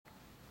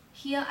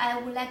Here I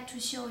would like to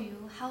show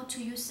you how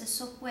to use the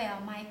software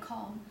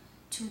MYCOM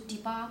to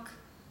debug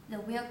the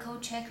vehicle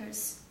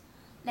checkers.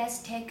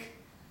 Let's take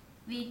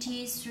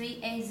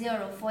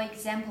VT380 for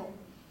example.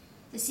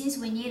 The things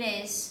we need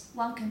is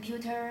one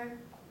computer,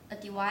 a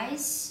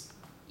device,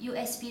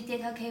 USB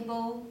data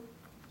cable,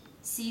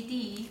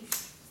 CD.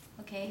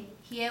 Okay,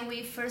 here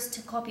we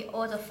first copy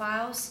all the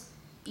files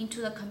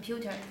into the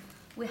computer.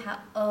 We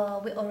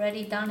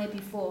already done it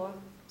before.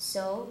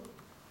 So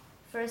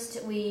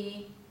first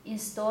we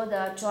install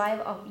the drive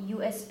of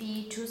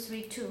USB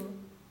 232.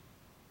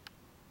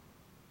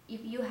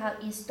 If you have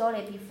installed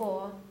it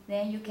before,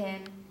 then you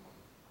can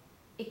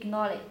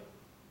ignore it.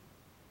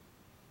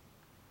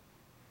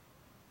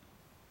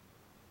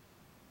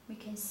 We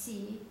can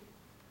see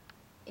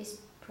it's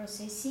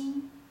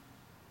processing.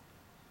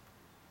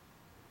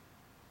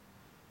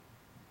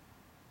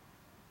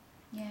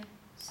 Yeah,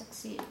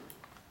 succeed.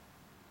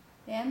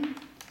 Then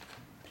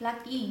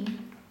plug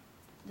in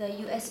the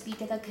USB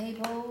data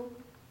cable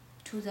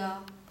to the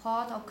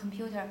port of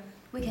computer.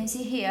 We can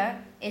see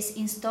here it's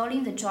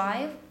installing the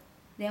drive.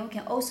 Then we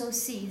can also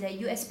see the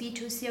USB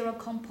 2.0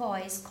 COM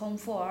port is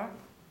COM4.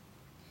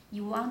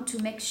 You want to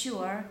make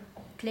sure,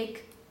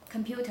 click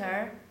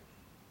Computer,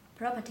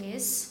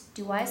 Properties,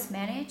 Device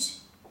Manage.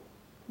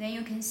 Then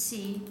you can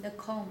see the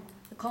COM.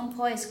 The COM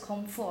port is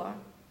COM4.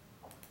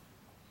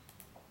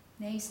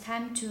 Then it's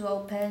time to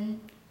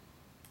open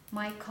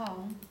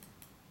MYCOM.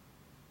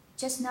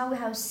 Just now we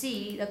have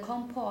seen the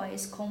COM port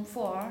is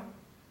COM4.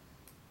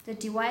 The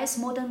device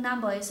model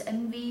number is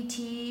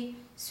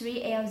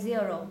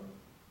MVT3L0.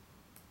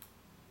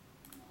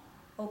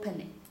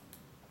 Open it.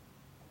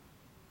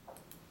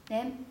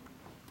 Then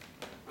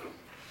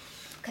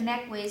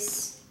connect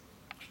with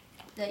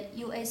the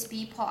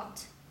USB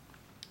port.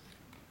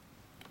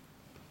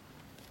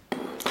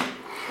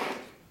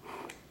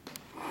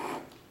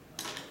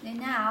 Then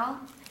now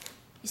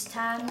it's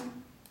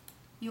time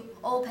you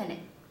open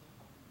it.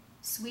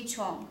 Switch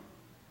on.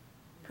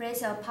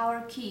 Press a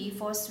power key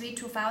for 3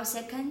 to 5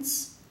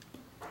 seconds.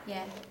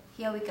 Yeah,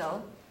 here we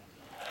go.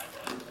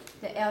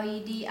 The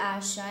LED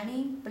are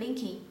shining,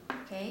 blinking.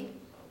 Okay.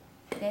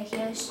 Then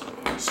here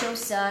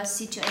shows the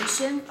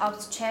situation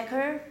of the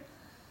checker.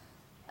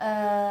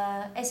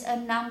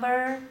 SM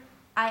number,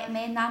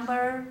 IMA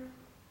number,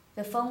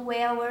 the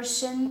firmware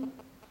version.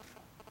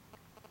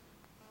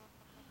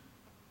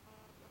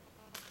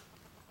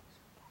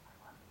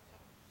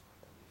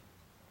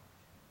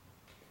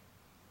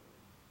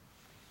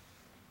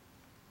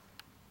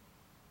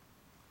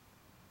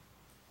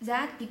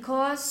 That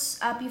because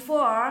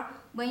before,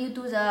 when you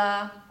do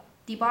the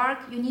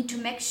debug, you need to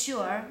make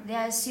sure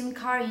there is SIM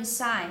card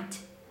inside.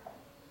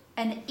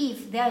 And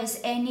if there is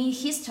any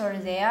history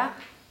there,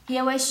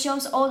 here it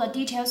shows all the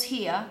details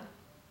here.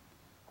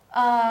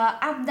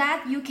 After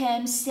that, you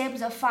can save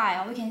the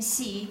file. We can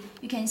see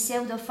you can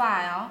save the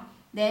file,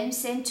 then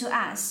send to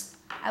us.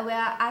 I will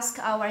ask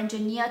our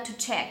engineer to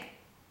check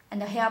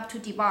and help to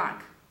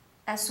debug.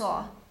 That's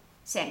all.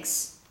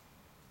 Thanks.